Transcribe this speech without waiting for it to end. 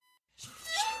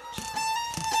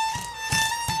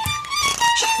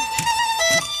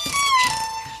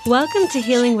Welcome to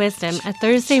Healing Wisdom, a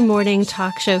Thursday morning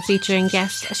talk show featuring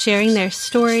guests sharing their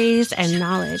stories and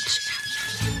knowledge.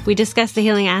 We discuss the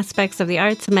healing aspects of the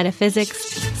arts,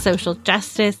 metaphysics, social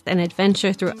justice, and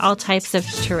adventure through all types of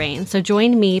terrain. So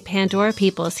join me, Pandora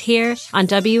Peoples, here on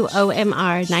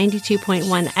WOMR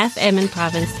 92.1 FM in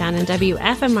Provincetown and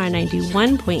WFMR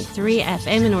 91.3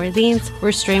 FM in Orleans.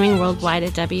 We're streaming worldwide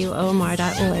at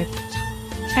WOMR.org.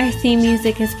 Our theme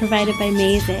music is provided by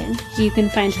Mason. You can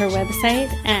find her website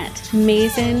at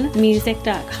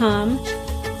masonmusic.com.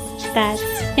 That's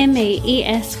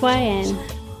MAESYN.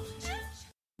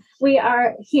 We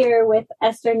are here with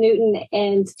Esther Newton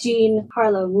and Jean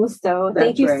Carlomusto.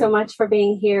 Thank you so much for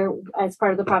being here as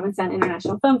part of the Provincetown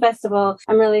International Film Festival.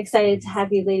 I'm really excited to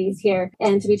have you ladies here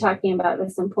and to be talking about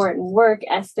this important work.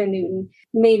 Esther Newton,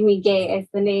 Made Me Gay is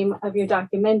the name of your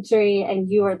documentary, and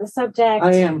you are the subject.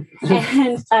 I am.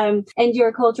 and you're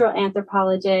a cultural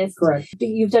anthropologist. Correct.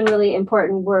 You've done really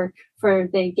important work for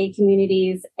the gay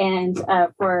communities and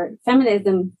for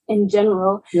feminism in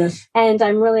general. Yes. And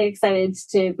I'm really excited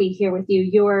to be here with you.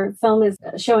 Your film is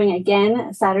showing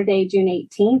again Saturday, June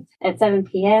 18th at 7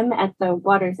 p.m. at the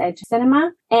Water's Edge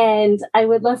Cinema. And I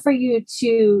would love for you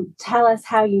to tell us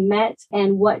how you met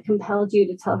and what compelled you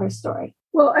to tell her story.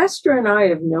 Well, Esther and I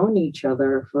have known each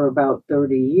other for about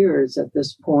 30 years at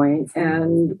this point,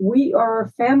 and we are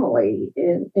a family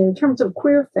in terms of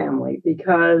queer family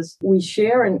because we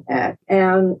share an act,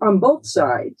 and on both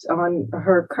sides, on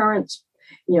her current,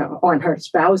 on her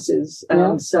spouse's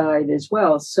side as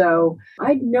well. So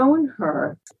I'd known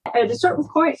her. At a certain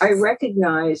point, I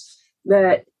recognized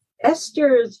that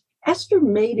Esther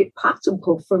made it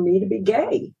possible for me to be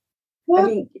gay. What? I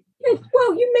mean,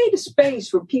 well, you made a space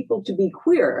for people to be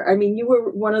queer. I mean, you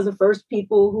were one of the first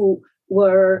people who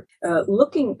were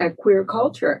looking at queer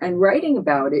culture and writing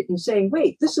about it and saying,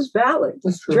 wait, this is valid.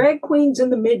 That's true. Drag queens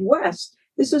in the Midwest,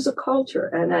 this is a culture.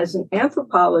 And as an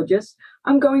anthropologist,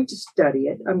 I'm going to study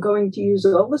it. I'm going to use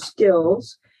all the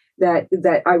skills that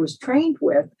I was trained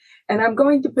with, and I'm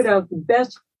going to put out the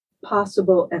best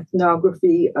possible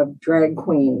ethnography of drag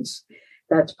queens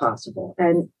that's possible.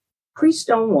 And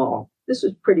pre-Stonewall, this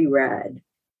was pretty rad.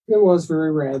 It was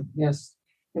very rad, yes.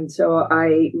 And so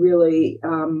I really,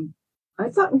 I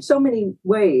thought in so many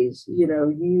ways,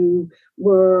 you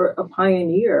were a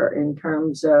pioneer in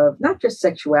terms of not just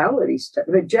sexuality,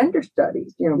 but gender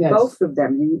studies, Yes. Both of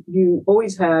them. You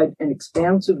always had an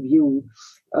expansive view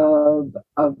of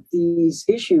these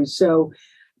issues. So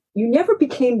you never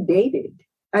became dated.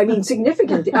 I mean,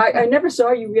 significant. I never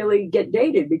saw you really get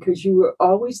dated because you were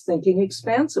always thinking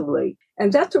expansively.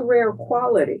 And that's a rare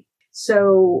quality.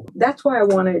 So that's why I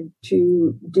wanted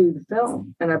to do the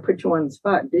film. And I put you on the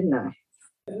spot, didn't I?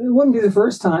 It wouldn't be the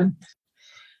first time.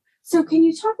 So can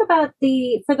you talk about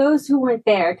for those who weren't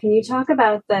there, can you talk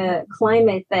about the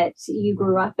climate that you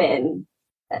grew up in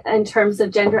terms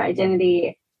of gender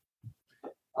identity?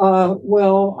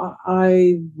 Well,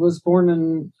 I was born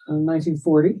in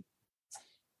 1940.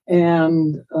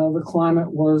 And the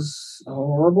climate was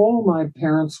horrible. My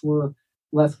parents were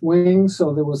left-wing,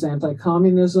 so there was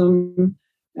anti-communism.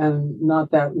 And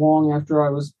not that long after I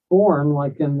was born,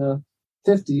 like in the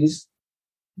 50s,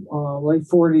 late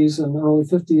 40s and early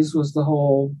 50s, was the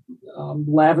whole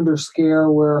lavender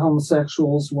scare where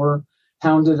homosexuals were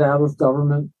hounded out of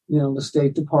government, the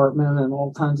State Department and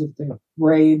all kinds of things,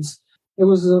 raids. It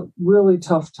was a really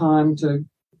tough time to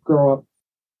grow up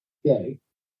gay.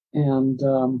 And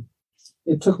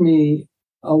it took me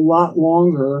a lot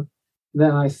longer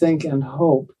than I think and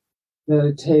hope that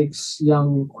it takes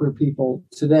young queer people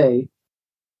today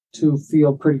to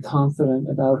feel pretty confident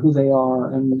about who they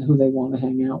are and who they want to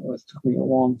hang out with. It took me a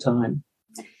long time.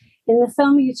 In the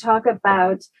film, you talk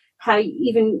about how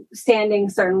even standing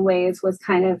certain ways was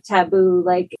kind of taboo,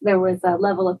 like there was a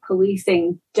level of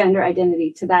policing gender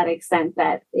identity to that extent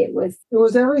that it was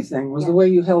everything. It was the way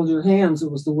you held your hands. It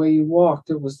was the way you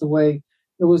walked. It was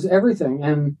everything.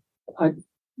 And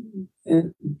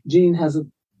Jean has a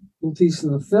little piece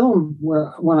in the film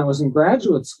where when I was in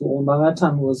graduate school, and by that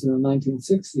time it was in the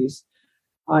 1960s,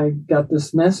 I got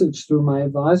this message through my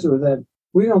advisor that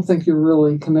we don't think you're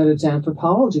really committed to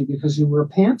anthropology because you wear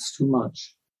pants too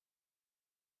much.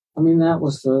 I mean, that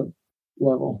was the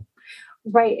level.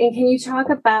 Right. And can you talk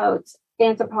about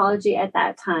anthropology at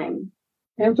that time?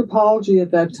 Anthropology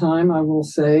at that time, I will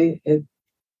say, it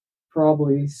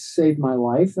probably saved my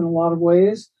life in a lot of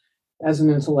ways as an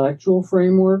intellectual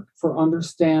framework for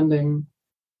understanding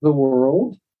the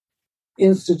world.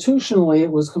 Institutionally,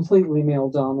 it was completely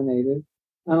male-dominated.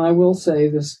 And I will say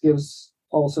this gives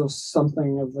also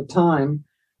something of the time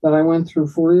that I went through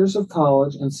 4 years of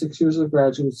college and 6 years of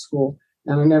graduate school,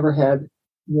 and I never had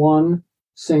one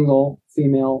single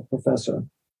female professor.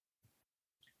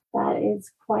 That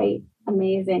is quite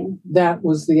amazing. That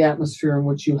was the atmosphere in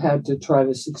which you had to try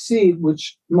to succeed,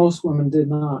 which most women did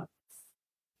not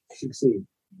succeed.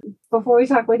 Before we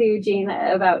talk with you, Jean,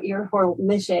 about your whole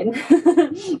mission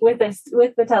with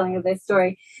the telling of this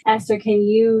story, Esther, can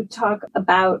you talk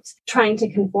about trying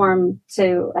to conform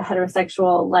to a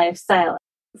heterosexual lifestyle?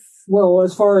 Well,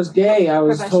 as far as gay, I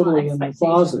was totally in the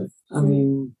closet. I Mm-hmm.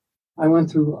 mean, I went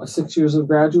through 6 years of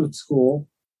graduate school,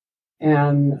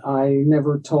 and I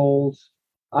told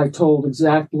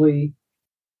exactly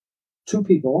two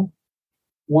people,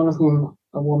 one of whom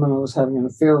a woman I was having an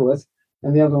affair with,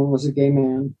 and the other one was a gay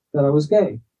man, that I was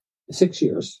gay. 6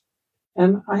 years.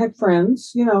 And I had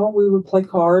friends, we would play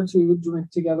cards, we would drink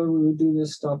together, we would do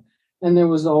this stuff. And there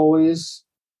was always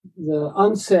the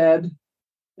unsaid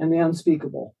and the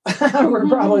unspeakable. Were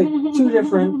probably two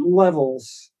different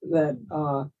levels that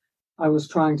I was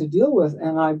trying to deal with.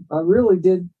 And I really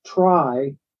did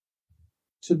try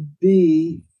to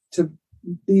be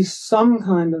some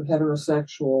kind of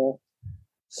heterosexual,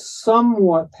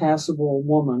 somewhat passable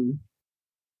woman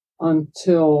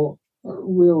until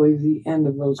really the end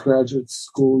of those graduate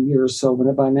school years. So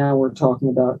by now we're talking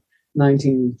about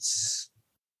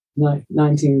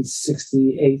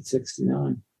 1968,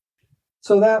 69.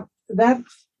 So that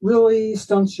really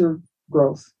stunts your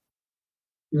growth,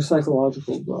 your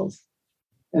psychological growth.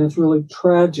 And it's really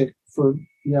tragic for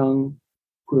young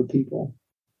queer people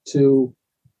to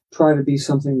try to be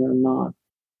something they're not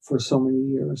for so many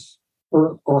years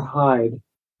or hide.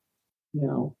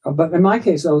 But in my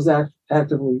case, I was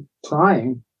actively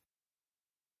trying,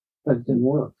 but it didn't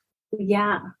work.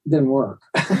 Yeah. Didn't work.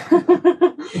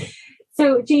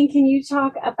 So, Jean, can you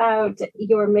talk about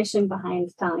your mission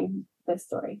behind telling this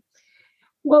story?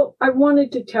 Well, I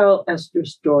wanted to tell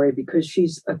Esther's story because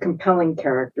she's a compelling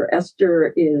character.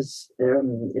 Esther is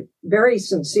very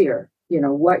sincere.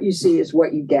 What you see is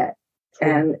what you get.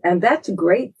 And that's a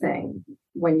great thing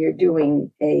when you're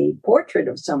doing a portrait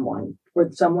of someone, for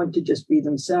someone to just be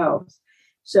themselves.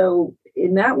 So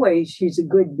in that way, she's a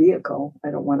good vehicle.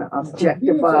 I don't want to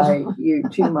objectify you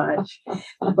too much.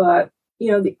 But,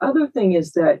 the other thing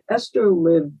is that Esther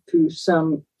lived through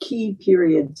some key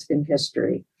periods in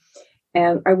history.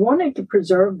 And I wanted to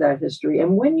preserve that history.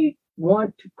 And when you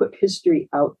want to put history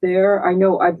out there, I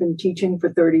know I've been teaching for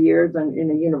 30 years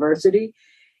in a university.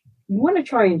 You want to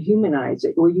try and humanize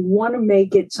it, or you want to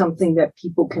make it something that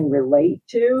people can relate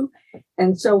to.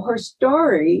 And so her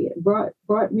story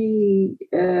brought me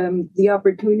the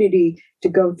opportunity to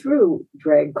go through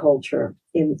drag culture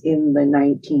in the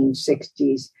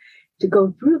 1960s, to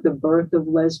go through the birth of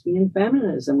lesbian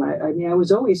feminism. I mean, I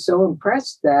was always so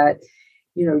impressed that,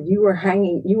 you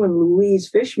and Louise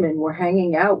Fishman were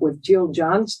hanging out with Jill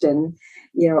Johnston,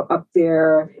 up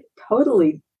there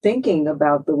totally thinking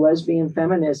about the lesbian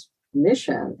feminist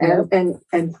mission. And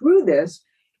through this,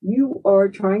 you are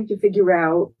trying to figure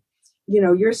out,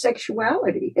 your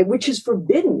sexuality, which is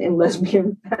forbidden in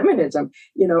lesbian feminism.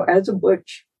 As a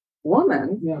butch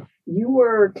woman, you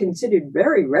were considered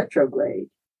very retrograde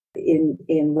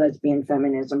in lesbian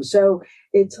feminism. So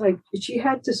it's like she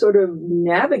had to sort of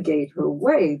navigate her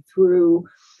way through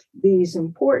these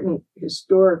important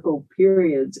historical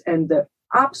periods, and the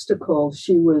obstacles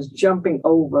she was jumping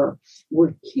over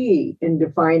were key in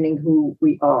defining who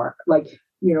we are.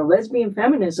 Lesbian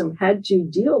feminism had to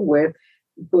deal with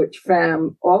butch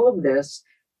femme, all of this,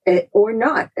 or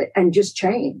not, and just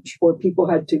change, or people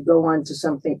had to go on to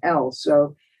something else.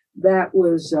 So that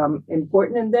was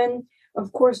important. And then,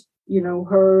 of course,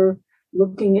 her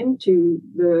looking into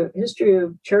the history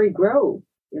of Cherry Grove,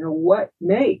 what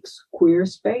makes queer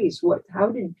space? How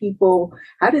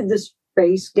did this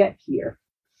space get here?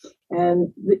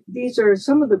 And these are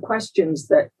some of the questions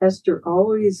that Esther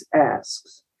always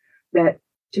asks that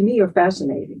to me are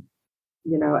fascinating.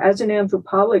 As an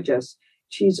anthropologist,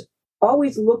 she's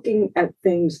always looking at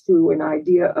things through an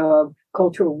idea of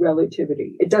cultural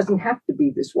relativity. It doesn't have to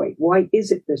be this way. Why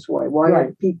is it this way? Why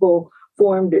have people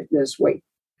formed it this way?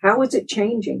 How is it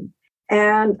changing?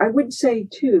 And I would say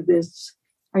too,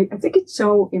 I think it's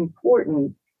so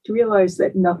important to realize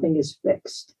that nothing is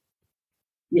fixed.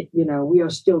 We are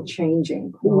still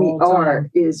changing. Who we are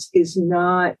is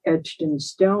not etched in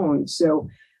stone. So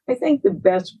I think the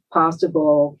best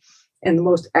possible and the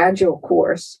most agile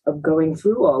course of going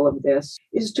through all of this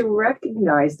is to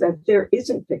recognize that there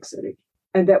isn't fixity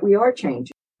and that we are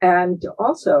changing. And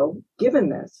also, given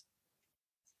this,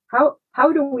 how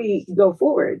do we go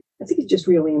forward? I think it's just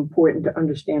really important to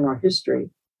understand our history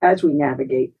as we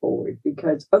navigate forward,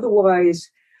 because otherwise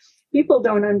people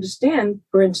don't understand,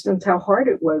 for instance, how hard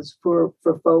it was for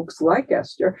folks like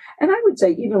Esther. And I would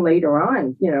say even later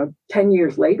on, 10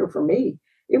 years later for me,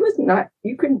 it was not,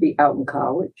 you couldn't be out in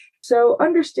college. So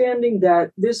understanding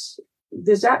that this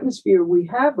atmosphere we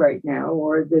have right now,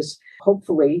 or this,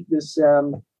 hopefully, this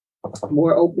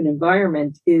more open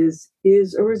environment is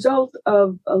a result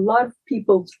of a lot of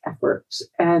people's efforts,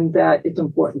 and that it's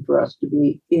important for us to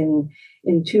be in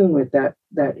tune with that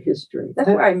history. That's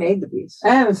why I made the piece.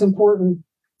 And it's important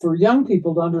for young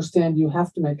people to understand you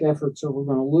have to make efforts or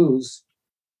we're going to lose.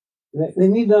 They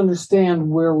need to understand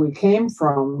where we came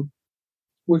from,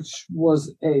 which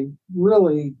was a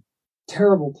really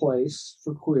terrible place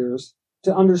for queers,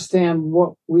 to understand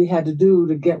what we had to do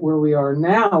to get where we are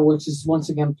now, which is once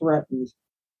again threatened.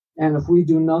 And if we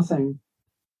do nothing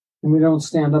and we don't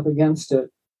stand up against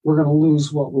it, we're going to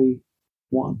lose what we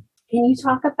want. Can you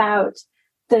talk about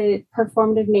the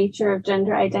performative nature of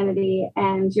gender identity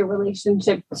and your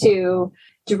relationship to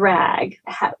drag?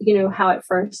 How it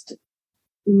first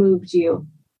moved you?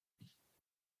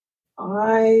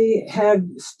 I had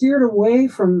steered away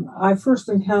from, I first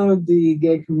encountered the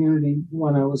gay community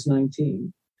when I was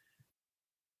 19.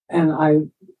 And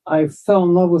I fell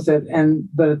in love with it.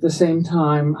 But at the same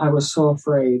time, I was so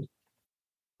afraid.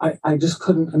 I just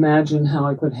couldn't imagine how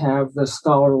I could have the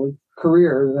scholarly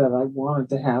career that I wanted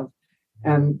to have.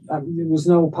 And there was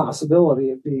no possibility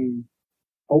of being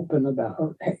open about,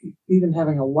 or even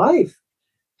having a life.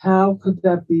 How could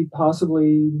that be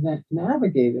possibly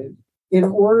navigated? In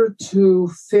order to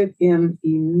fit in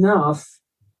enough,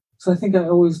 so I think I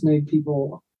always made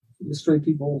straight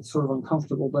people sort of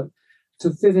uncomfortable, but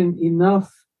to fit in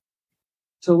enough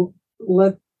to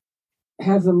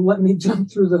have them let me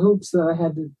jump through the hoops that I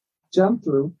had to jump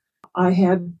through, I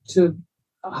had to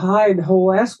hide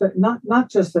whole aspect,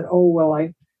 not just that, oh, well,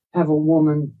 I have a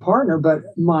woman partner, but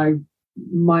my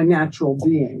natural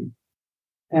being.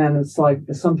 And it's like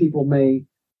some people may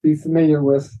be familiar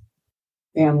with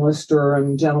Ann Lister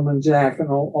and Gentleman Jack and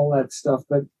all that stuff.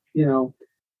 But,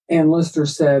 Ann Lister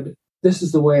said, this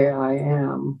is the way I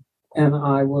am. And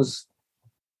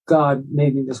God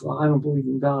made me this way. I don't believe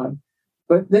in God,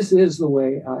 but this is the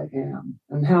way I am.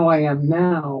 And how I am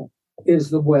now is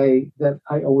the way that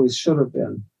I always should have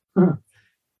been.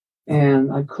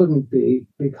 And I couldn't be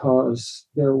because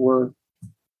there was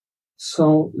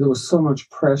so much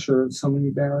pressure and so many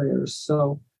barriers.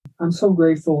 So I'm so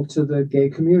grateful to the gay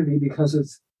community because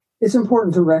it's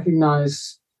important to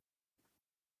recognize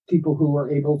people who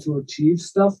are able to achieve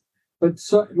stuff. But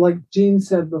so, like Jean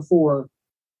said before,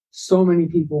 so many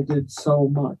people did so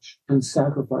much and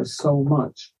sacrificed so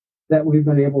much that we've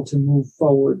been able to move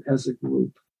forward as a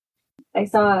group. I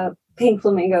saw Pink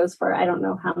Flamingos for I don't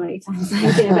know how many times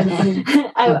I did.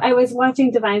 But I was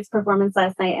watching Divine's performance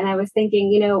last night and I was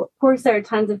thinking, of course there are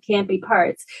tons of campy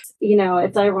parts.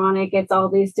 It's ironic. It's all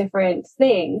these different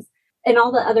things. And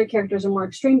all the other characters are more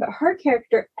extreme. But her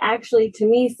character actually, to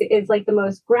me, is like the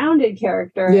most grounded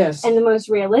character. Yes. And the most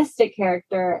realistic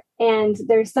character. And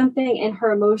there's something in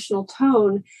her emotional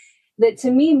tone that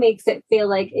to me makes it feel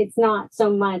like it's not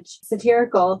so much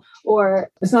satirical or...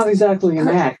 It's not exactly an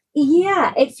act.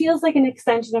 Yeah, it feels like an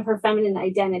extension of her feminine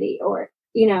identity or,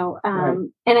 right.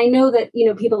 And I know that,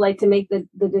 people like to make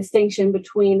the distinction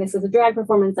between this is a drag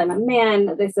performance, I'm a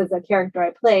man, this is a character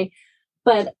I play.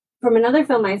 But from another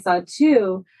film I saw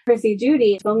too, Percy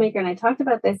Judy, filmmaker, and I talked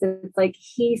about this, it's like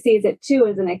he sees it too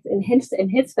as in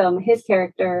his film, his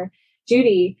character,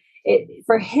 Judy,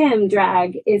 for him,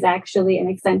 drag is actually an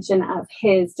extension of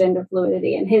his gender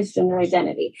fluidity and his gender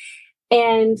identity.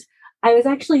 And I was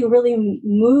actually really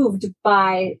moved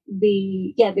by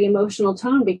the emotional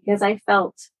tone because I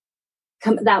felt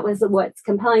that was what's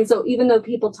compelling. So even though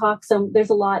people talk, there's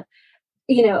a lot,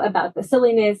 about the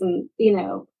silliness and,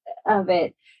 of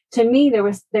it. To me,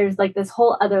 there's like this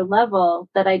whole other level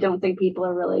that I don't think people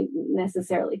are really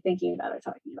necessarily thinking about or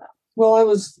talking about. Well, I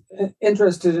was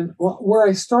interested in where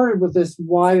I started with this.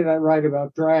 Why did I write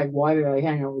about drag? Why did I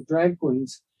hang out with drag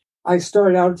queens? I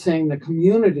started out saying the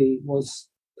community was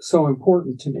so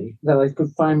important to me that I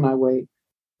could find my way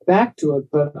back to it.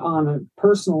 But on a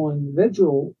personal,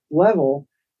 individual level,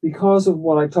 because of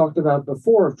what I talked about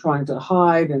before of trying to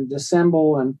hide and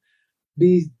dissemble and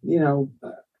be,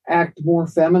 act more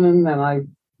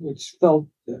feminine which felt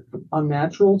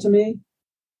unnatural to me,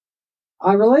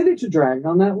 I related to drag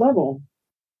on that level.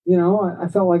 I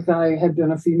felt like I had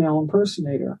been a female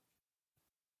impersonator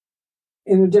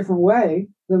in a different way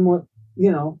than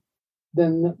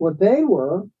what they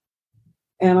were.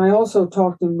 And I also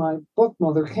talked in my book,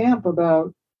 Mother Camp,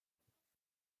 about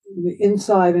the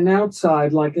inside and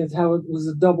outside, like how it was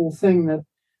a double thing, that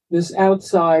this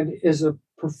outside is a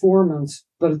performance,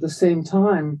 but at the same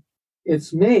time,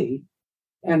 it's me.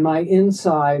 And my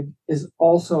inside is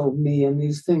also me. And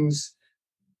these things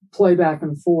play back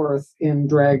and forth in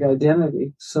drag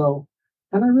identity. So,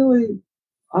 and I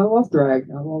love drag.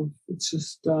 It's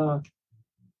just,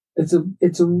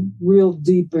 it's a real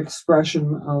deep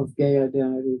expression of gay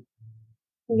identity.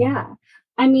 Yeah.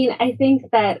 I mean, I think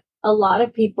that a lot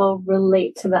of people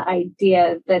relate to the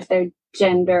idea that their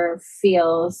gender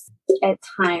feels at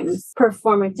times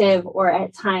performative or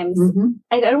at times,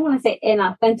 I don't want to say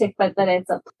inauthentic, but that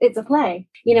it's a play.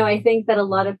 You know, I think that a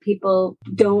lot of people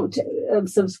don't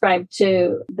subscribe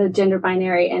to the gender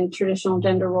binary and traditional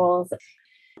gender roles.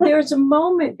 There's a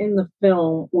moment in the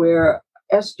film where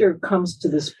Esther comes to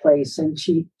this place and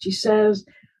she says,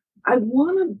 I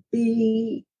want to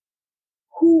be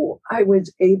who I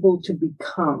was able to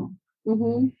become.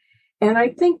 And I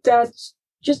think that's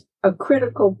just a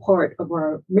critical part of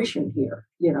our mission here.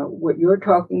 You know, what you're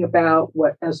talking about,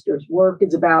 what Esther's work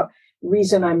is about, the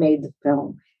reason I made the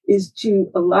film is to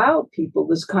allow people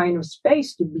this kind of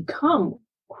space to become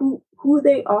who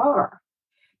they are,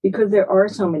 because there are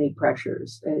so many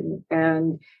pressures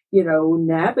and you know,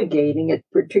 navigating it,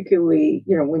 particularly,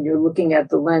 you know, when you're looking at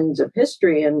the lens of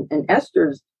history and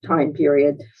Esther's time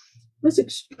period, was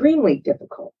extremely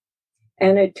difficult.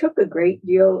 And it took a great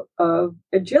deal of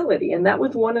agility. And that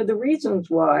was one of the reasons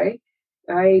why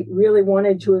I really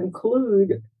wanted to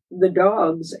include the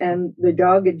dogs and the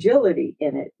dog agility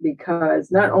in it,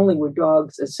 because not only were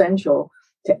dogs essential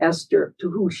to Esther,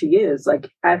 to who she is, like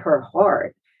at her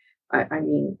heart. I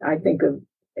mean, I think of,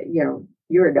 you know,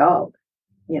 you're a dog.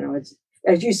 You know, it's,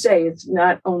 as you say, it's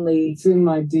not only... It's in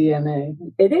my DNA.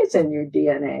 It is in your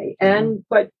DNA.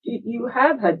 But you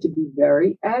have had to be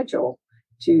very agile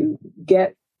to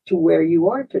get to where you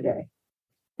are today.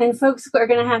 And folks are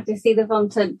going to have to see the film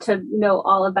to know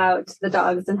all about the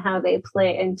dogs and how they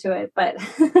play into it. But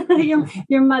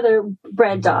your mother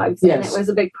bred dogs, yes. And it was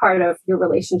a big part of your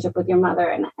relationship with your mother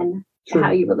and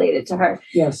how you related to her.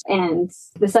 Yes. And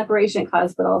the separation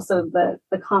caused, but also the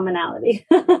commonality.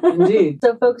 Indeed.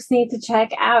 So folks need to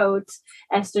check out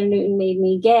Esther Newton Made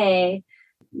Me Gay.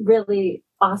 Really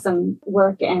awesome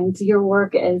work. And your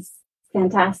work is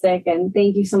fantastic. And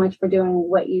thank you so much for doing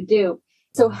what you do.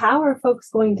 So how are folks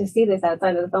going to see this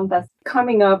outside of the film fest?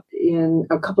 Coming up in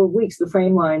a couple of weeks, the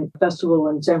Frameline Festival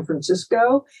in San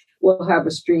Francisco will have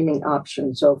a streaming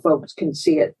option, so folks can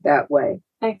see it that way.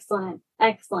 Excellent.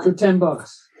 For $10.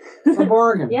 A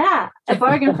bargain. Yeah, a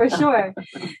bargain for sure.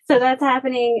 So that's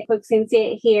happening. Folks can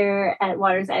see it here at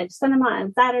Water's Edge Cinema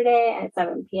on Saturday at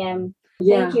 7 p.m.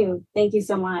 Yeah. Thank you. Thank you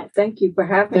so much. Thank you for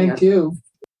having us. Thank you.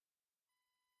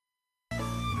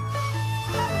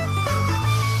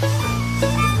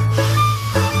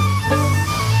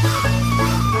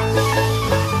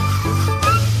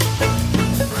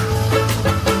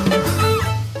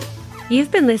 You've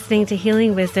been listening to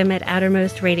Healing Wisdom at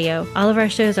Outermost Radio. All of our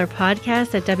shows are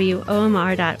podcasts at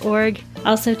WOMR.org.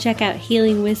 Also check out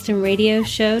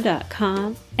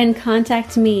healingwisdomradioshow.com and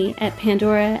contact me at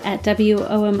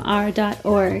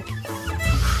Pandora@WOMR.org.